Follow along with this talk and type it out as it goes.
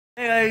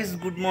Hey guys,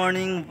 good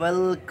morning.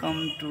 Welcome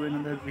to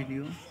another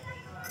video.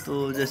 तो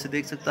जैसे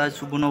देख सकते आज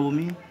शुभ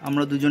नवमी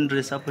আমরা দুজন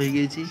ড্রেস আপ হয়ে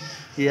গিয়েছি।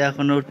 এ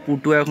এখনো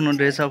পুটু এখনো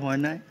ড্রেস আপ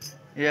হয় নাই,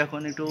 এ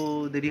এখন একটু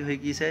দেরি হয়ে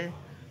গিয়েছে।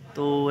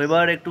 তো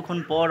এবার একটুক্ষণ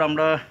পর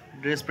আমরা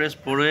ড্রেস প্রেস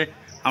পরে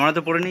আমরা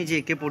তো পরে নিয়েছি,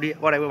 একে পরি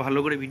আবার একবার ভালো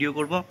করে ভিডিও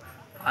করব।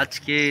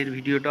 আজকের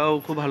ভিডিওটাও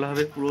খুব ভালো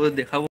হবে, পুরো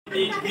দেখাবো।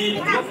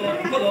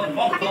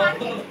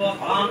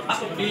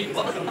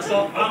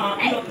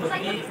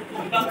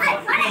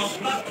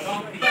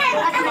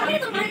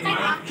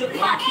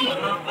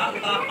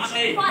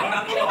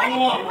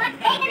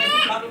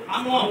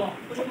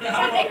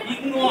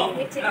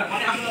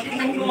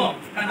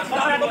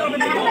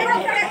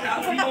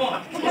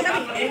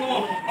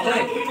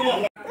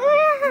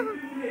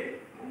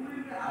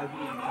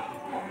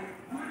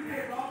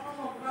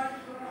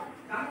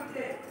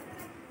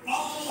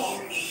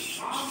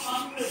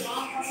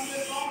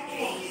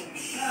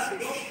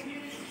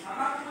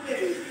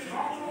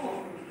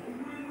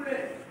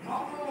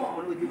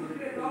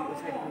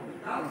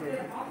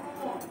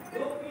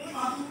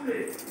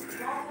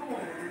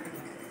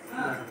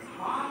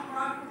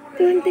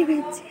 তুলতে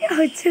গেছি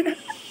হচ্ছে না।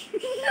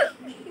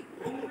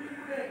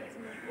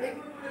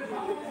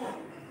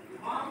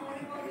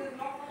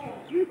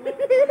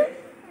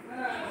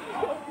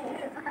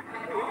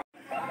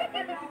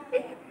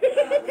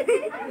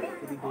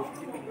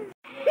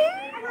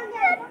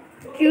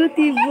 क्यों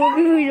थी वो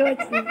भी हुई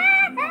रोची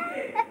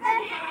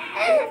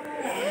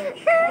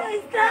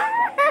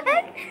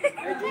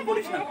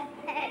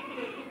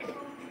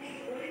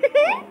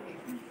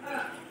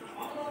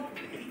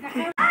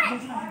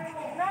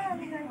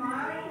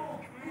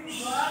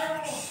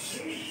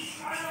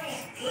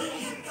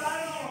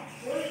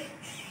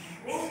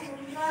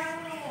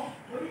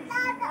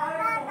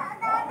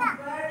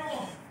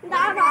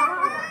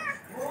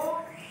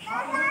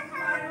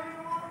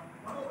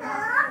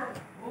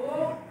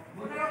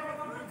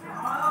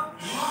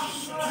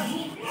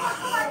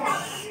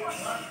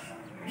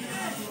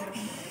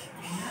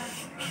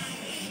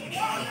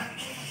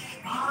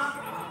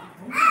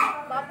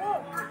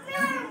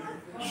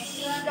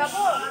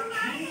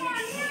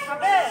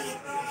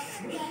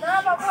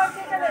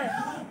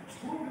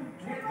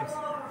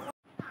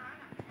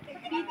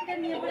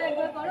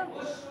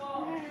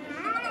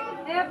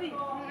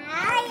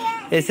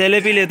ছেলে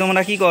পিলে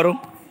তোমরা কি করো?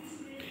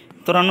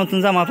 তোরা নতুন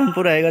জামা প্যান্ট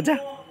পরে আয় যা,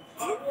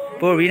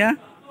 পরবি না?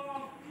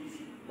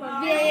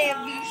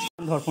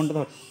 ধর ফোনটা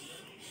ধর,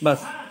 বাস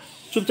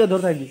চুপচাপ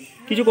ধরে থাকবি,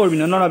 কিছু করবি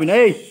না, নড়াবি না।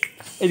 এই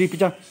এদিকে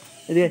পিছা,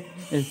 এদিকে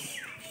এই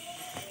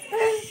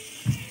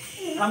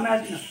সামনে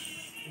আসবি না।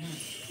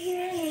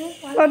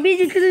 अभी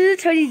जिसको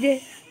छोड़ी दे।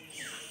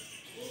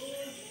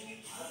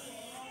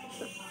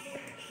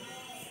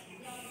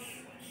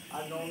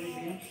 आज नवमी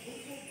दिन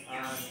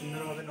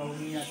সুন্দরভাবে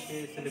নবমী আজকে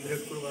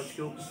সেলিব্রেট করবো।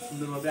 আজকেও খুব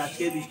সুন্দরভাবে,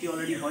 আজকে বৃষ্টি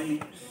অলরেডি হয়নি,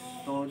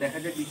 তো দেখা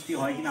যাক বৃষ্টি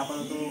হয় কিনা।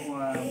 আপাতত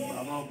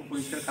আবহাওয়া খুব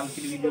পরিষ্কার।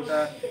 কালকের ভিডিওটা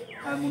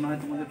মনে হয়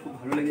তোমাদের খুব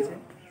ভালো লেগেছে,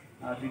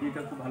 আর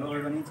ভিডিওটা খুব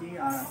ভালোভাবে বানিয়েছি।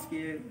 আর আজকে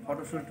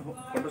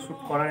ফটোশ্যুট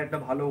করার একটা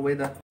ভালো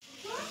ওয়েদার।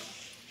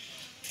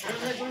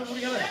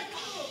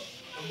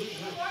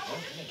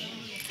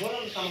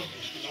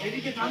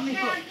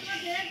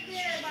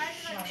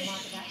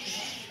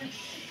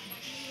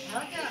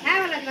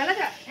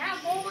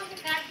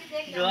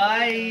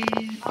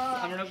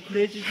 আমরা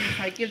ঘুরে এসেছি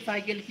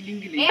সাইকেল কিলিং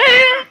দিলে।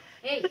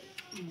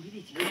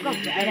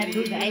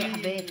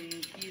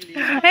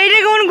 এইটা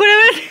কোন ঘুরে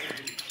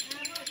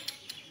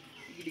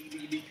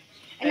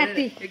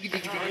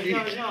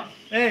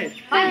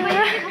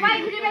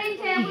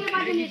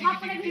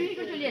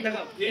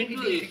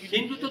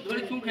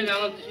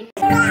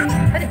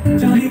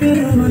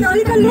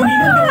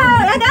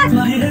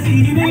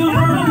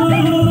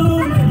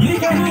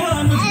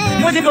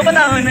मुझे को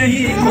पता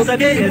नहीं हो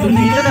सके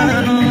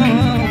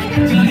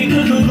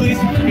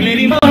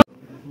मेरी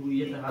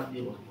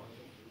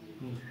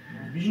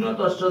বিষ্ণু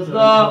তস্ত্র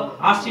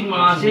আশ্বিন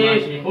মাসে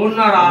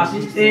কন্যার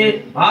আশিসে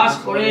বাস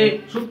করে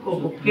শুক্র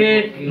পক্ষে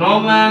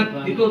নবম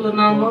দ্বিতীয়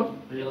নাম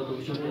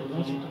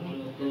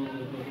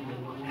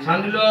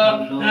সান্ডিল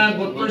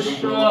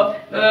গোত্রস্য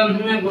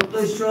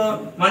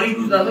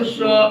মানিকু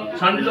দাসস্য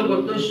সান্ডিল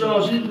গোত্রস্য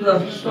অসিত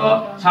দাসস্য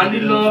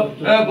সান্ডিল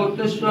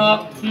গোত্রস্য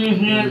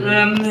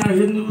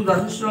হিন্দু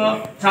দাসস্য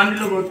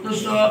সান্ডিল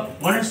গোত্রস্য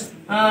গণেশ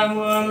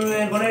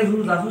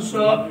দাসস্য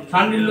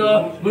সান্ডিল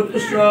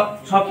গোত্রস্য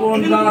স্বপন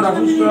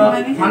দাসস্য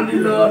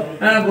সান্ডিল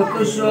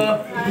গোত্রস্য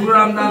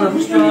গুরুরাম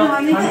দাসস্য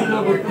সান্ডিল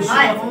গোত্রস্য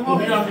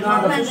অভিরাম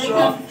দাসস্য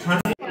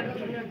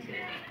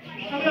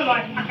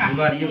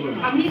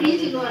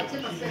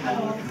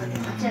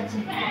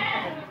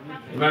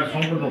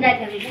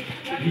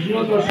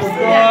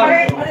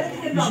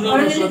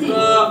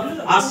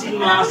আশ্বিন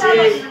মাসে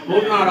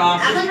কন্যার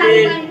আশিসে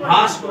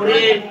বাস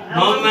করে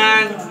নবম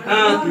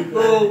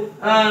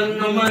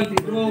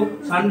তৃতীয়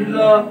সান্ডিল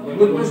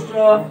গোত্রস্য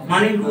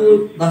মানিকু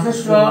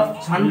দাসস্য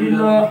সান্ডিল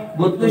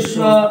গোত্রস্য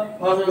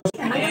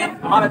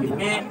हमारा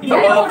में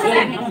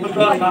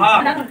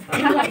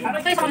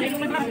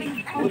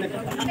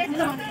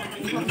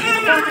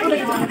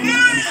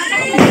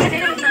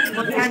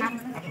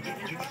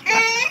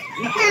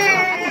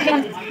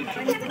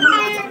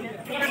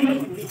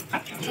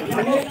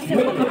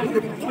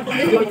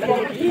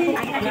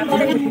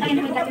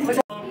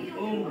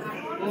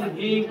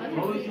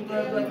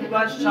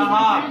বিকাশ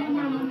সাহা।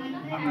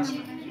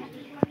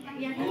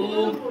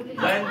 ओम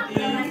जयंती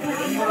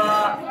मंगला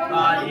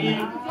काली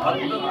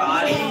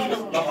भद्रकाली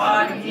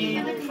कपालिनी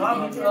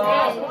स्वामित्व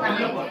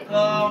पुण्यपत्र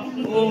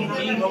ओम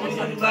श्री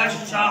भगवती विकास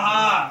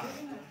साहा।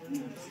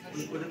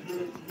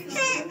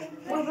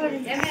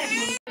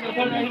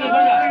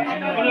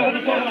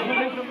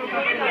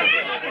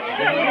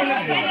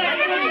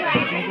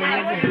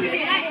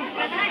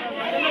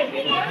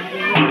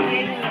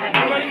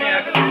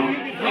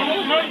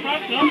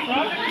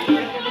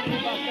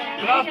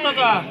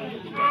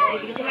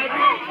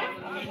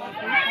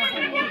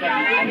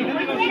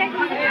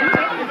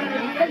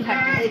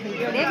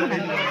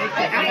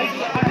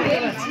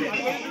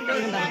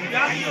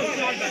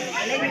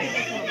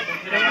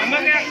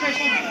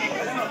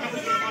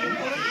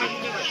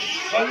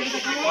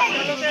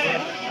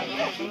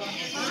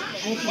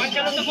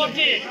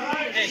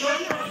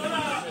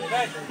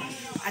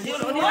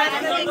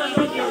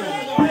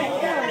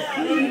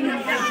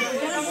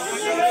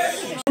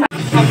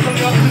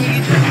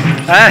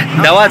 হ্যাঁ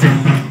দেওয়া আছে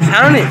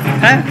ছাড়নি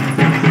হ্যাঁ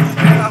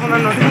এখন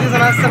আর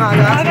নোটিফিকেশন আসছে না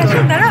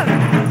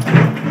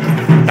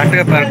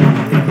টাকা পার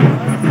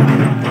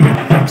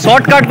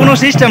শর্টকাট কোনো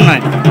সিস্টেম নাই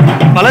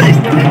বালাজি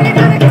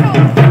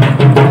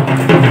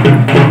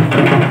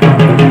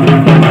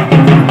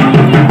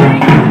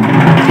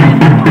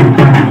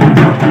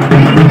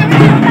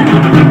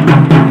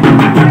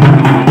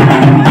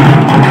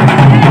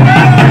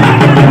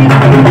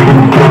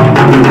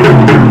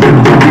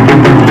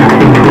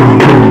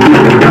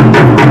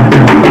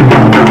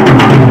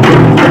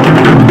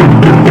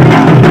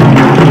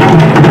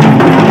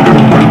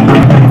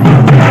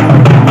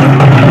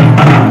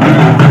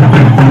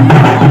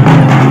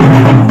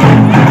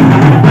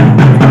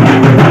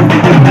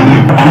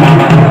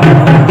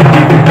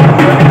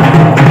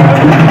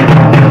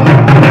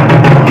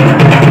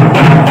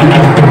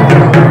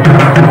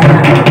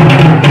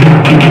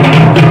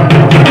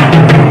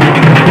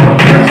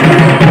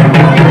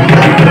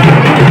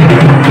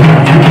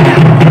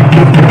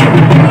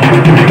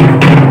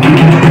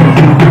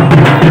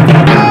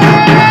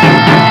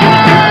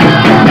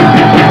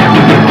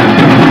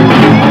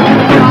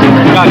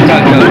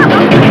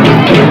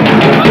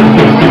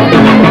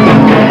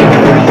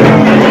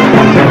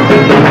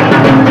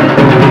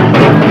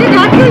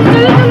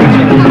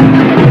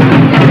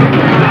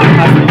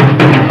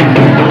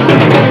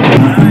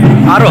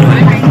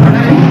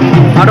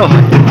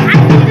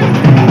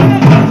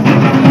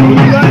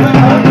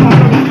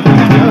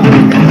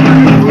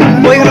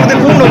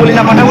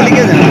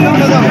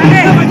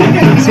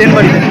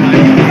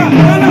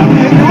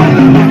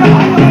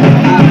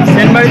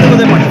সেনবাড়িতে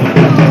কোথায় পাঠাবো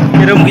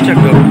এরকম কিছু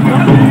একটা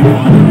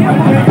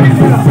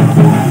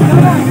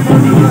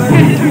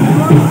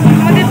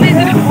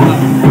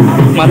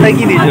মাথায়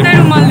কি দিয়েছো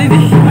রুমাল দিদি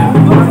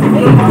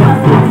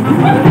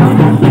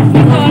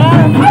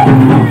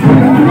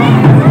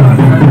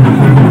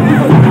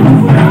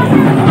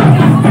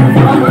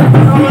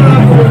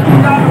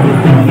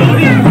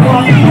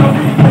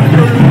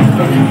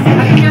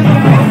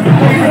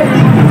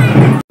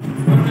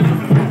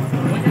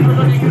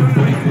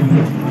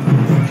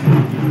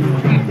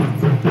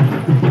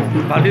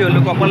ভালোই হলো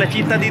কপালে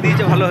চিন্তা দিয়ে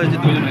দিয়েছে ভালো হয়েছে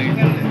দুজনে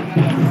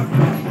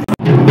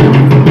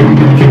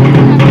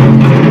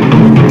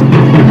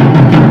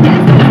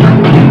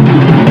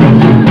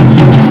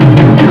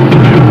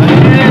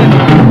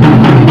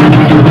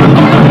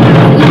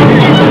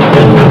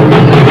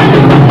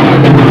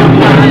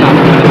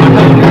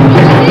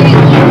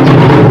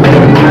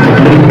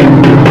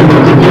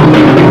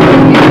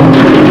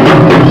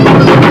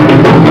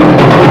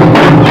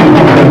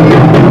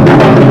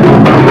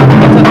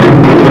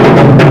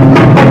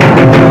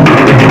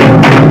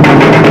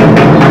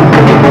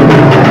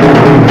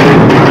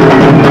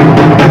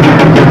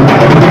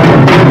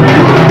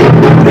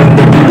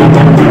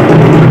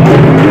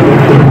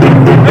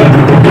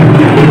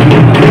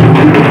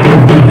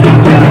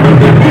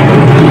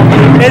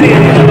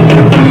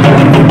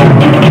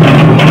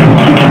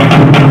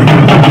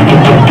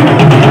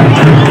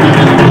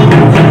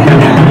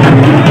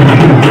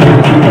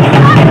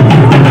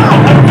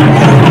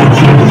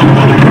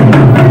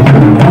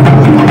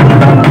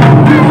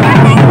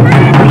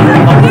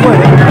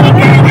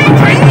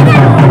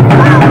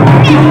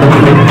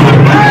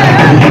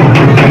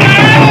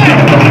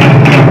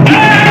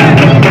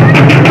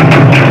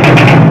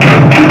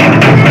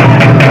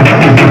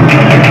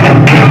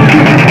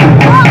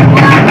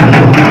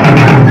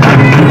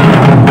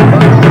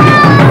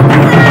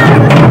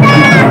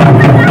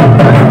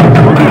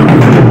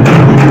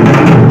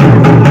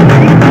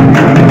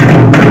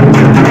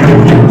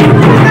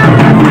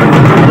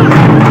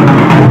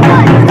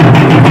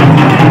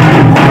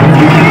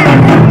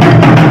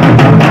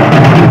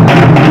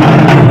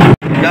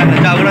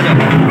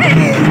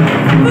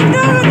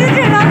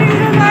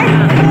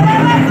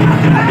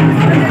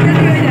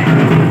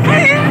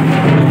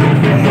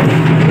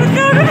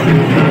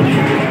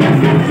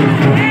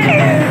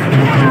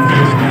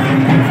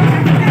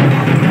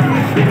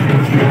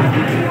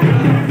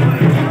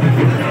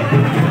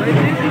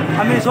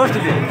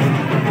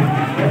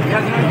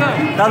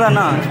দাদা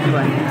না ছুটি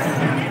পাইনি।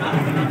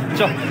 চ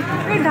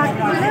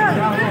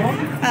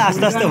হ্যাঁ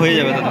আস্তে আস্তে হয়ে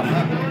যাবে দাদা,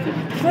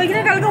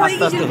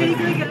 আস্তে আস্তে হয়ে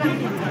যাবে।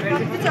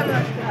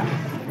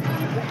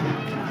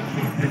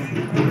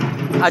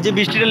 আজ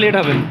বৃষ্টিটা লেট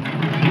হবে,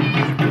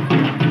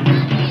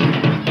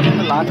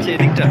 লাগছে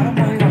এদিকটা।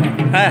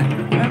 হ্যাঁ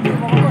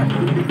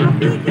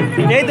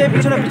এই তো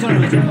পিছনে পিছনে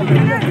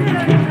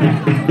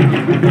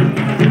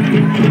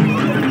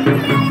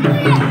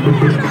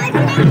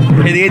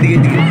এদিকে এদিকে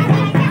এদিকে।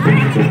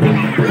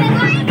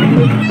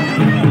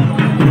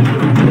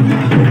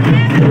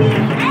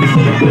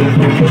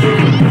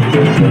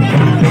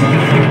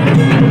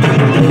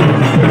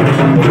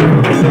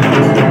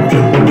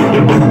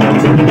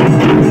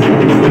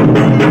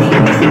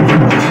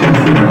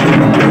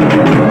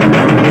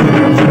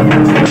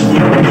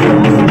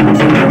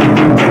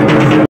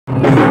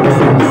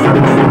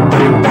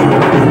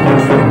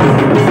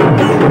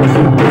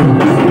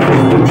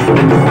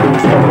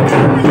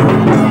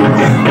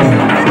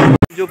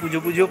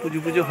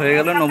 পুজো হয়ে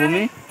গেল,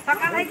 নবমী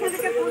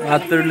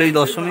রাত পেরোলে এই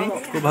দশমী,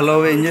 খুব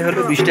ভালোভাবে এনজয়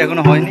হলো। বৃষ্টি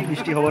এখনো হয়নি,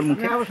 বৃষ্টি হওয়ার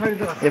মুখে।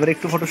 এবারে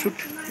একটু ফটোশ্যুট,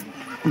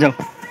 যাও।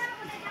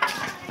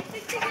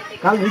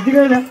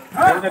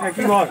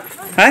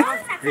 হ্যাঁ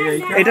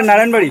এটা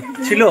নারায়ণবাড়ি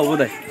ছিল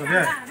বোধহয়,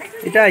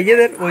 এটা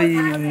ইয়েদের ওই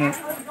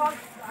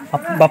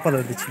বাপ্পা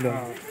দাদের ছিল।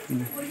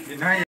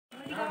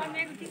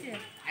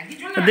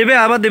 দেবে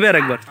আবার দেবে আর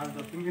একবার।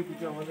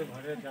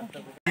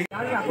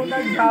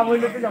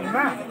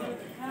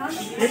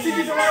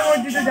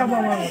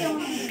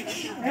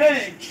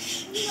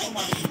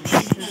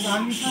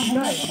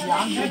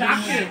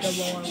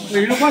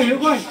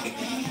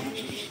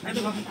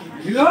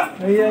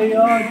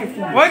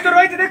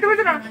 দেখতে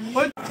পাচ্ছ না?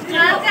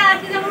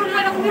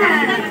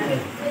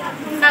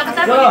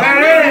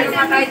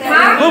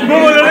 খুব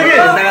ভালো লাগে।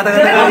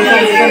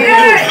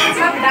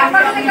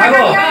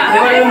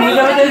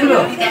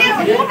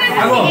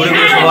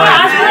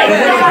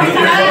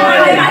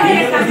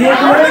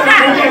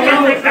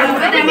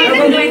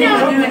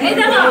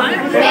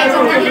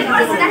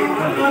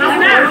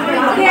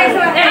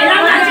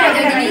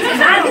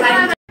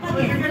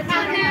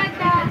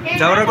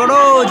 ঝগড়া করো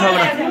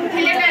ঝগড়া,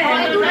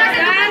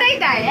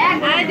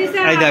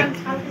 এই দেখ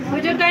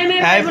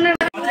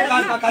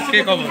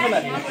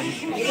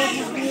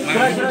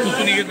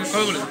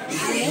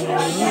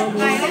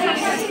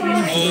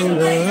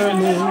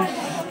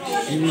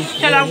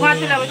চলো ঘর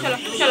চলে যাবো, চলো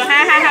চলো।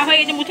 হ্যাঁ হ্যাঁ হ্যাঁ হয়ে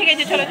গেছে, মুছে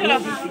গেছে, চলো চলো।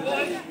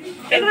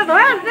 এগুলো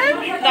ধর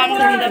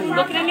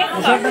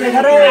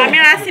আমি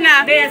আর আসছি না।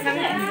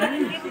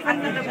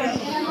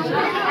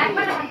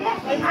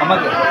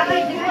 আমাকে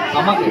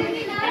আমাকে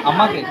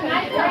আমাকে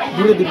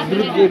দূরে দূরে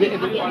দূরে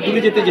দূরে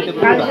যেতে যেতে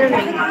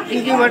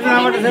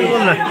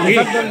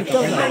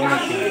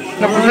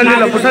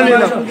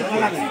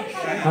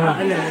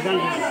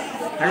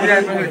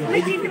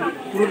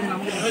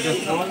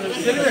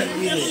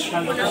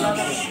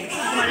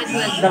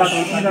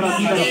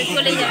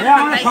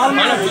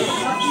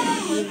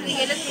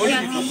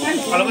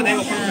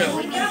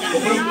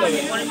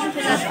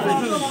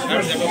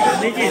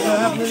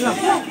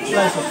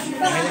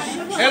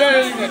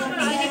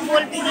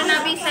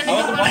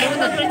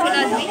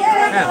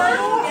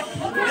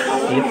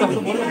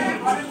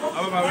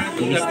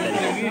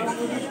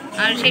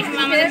আর সেই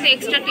সময় আমাদের তো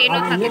এক্সট্রা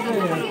ট্রেনও থাকে, তো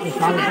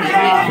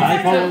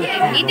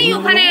এতেই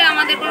ওখানে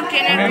আমাদের কোনো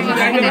ট্রেনের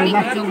অসুবিধা নেই,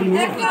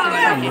 করতে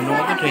পারে।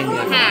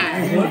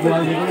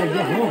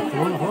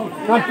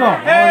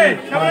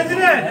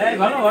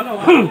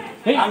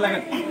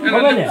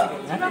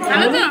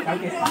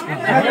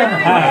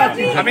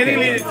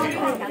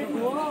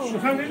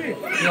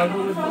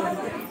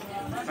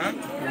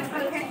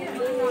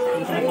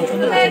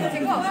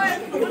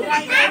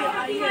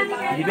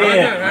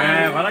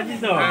 হ্যাঁ ভালো আছিস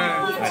তো?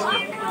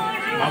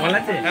 ভালো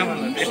আছে,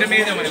 এটা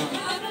মেয়ে জামাই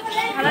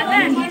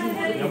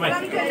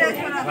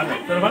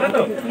ভালো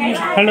তো।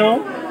 হ্যালো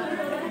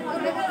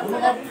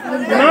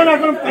না না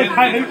কোন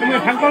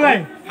ফাঁকা নাই,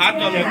 হাত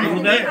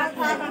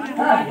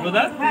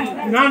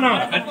না না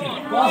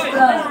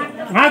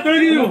হ্যাঁ চলে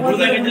দিও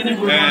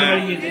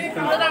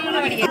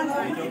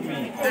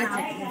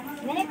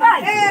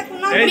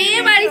মেয়ে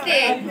বাড়িতে।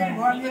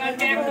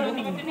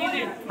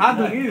 হাত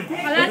ধরি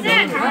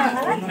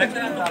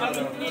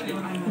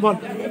বল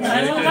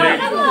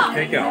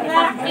ঠিক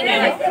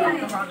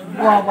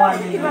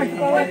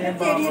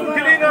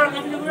আছে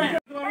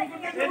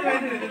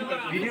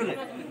ভিডিও নে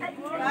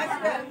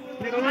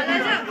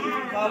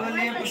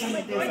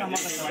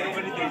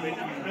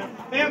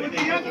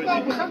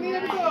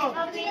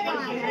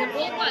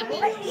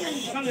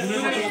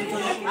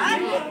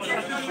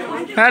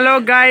হ্যালো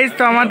গাইস,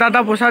 তো আমার দাদা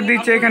প্রসাদ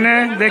দিচ্ছে এখানে,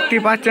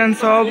 দেখতেই পাচ্ছেন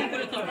সব।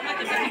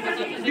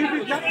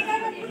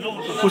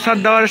 প্রসাদ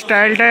দেওয়ার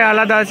স্টাইলটাই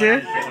আলাদা আছে।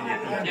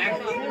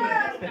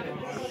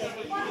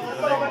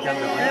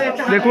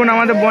 দেখুন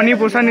আমাদের বনি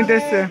প্রসাদ নিতে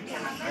এসছে।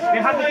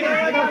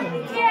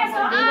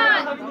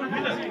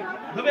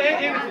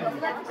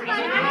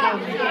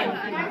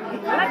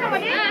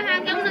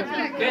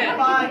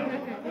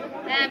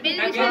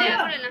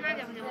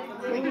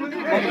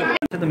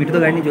 তো মিঠু তো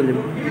গাড়ি নিয়ে চলে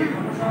যাবে।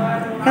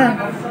 হ্যাঁ,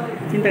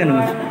 চিন্তা কেন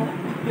করছো?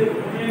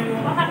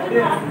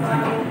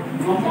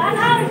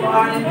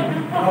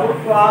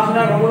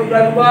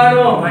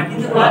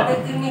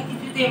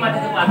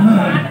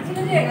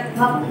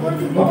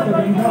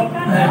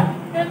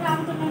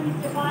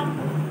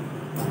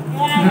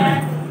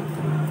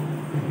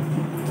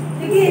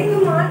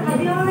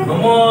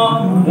 নমো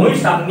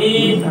মহিষাগ্নি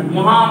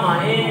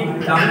মহামায়ে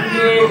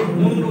চামুণ্ডে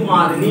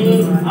মুন্ডুমালিনী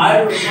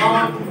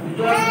আয়ুর্মান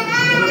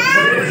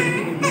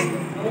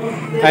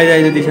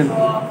আই দিছেন।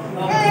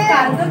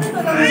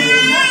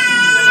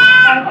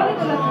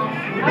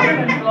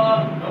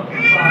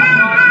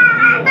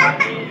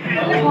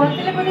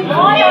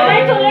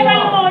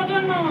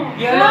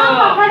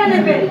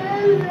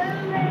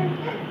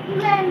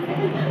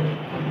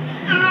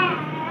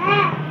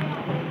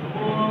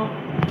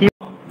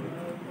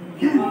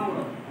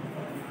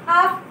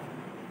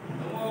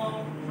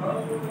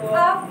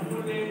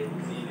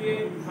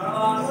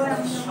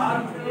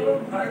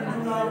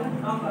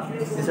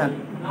 দিছেন।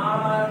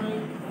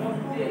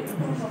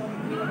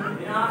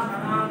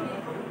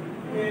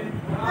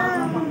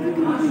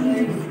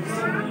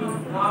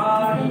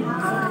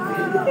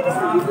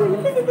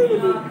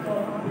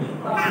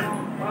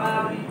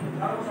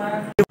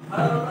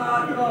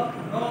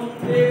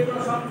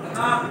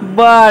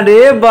 বাহ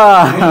রে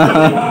বাহ।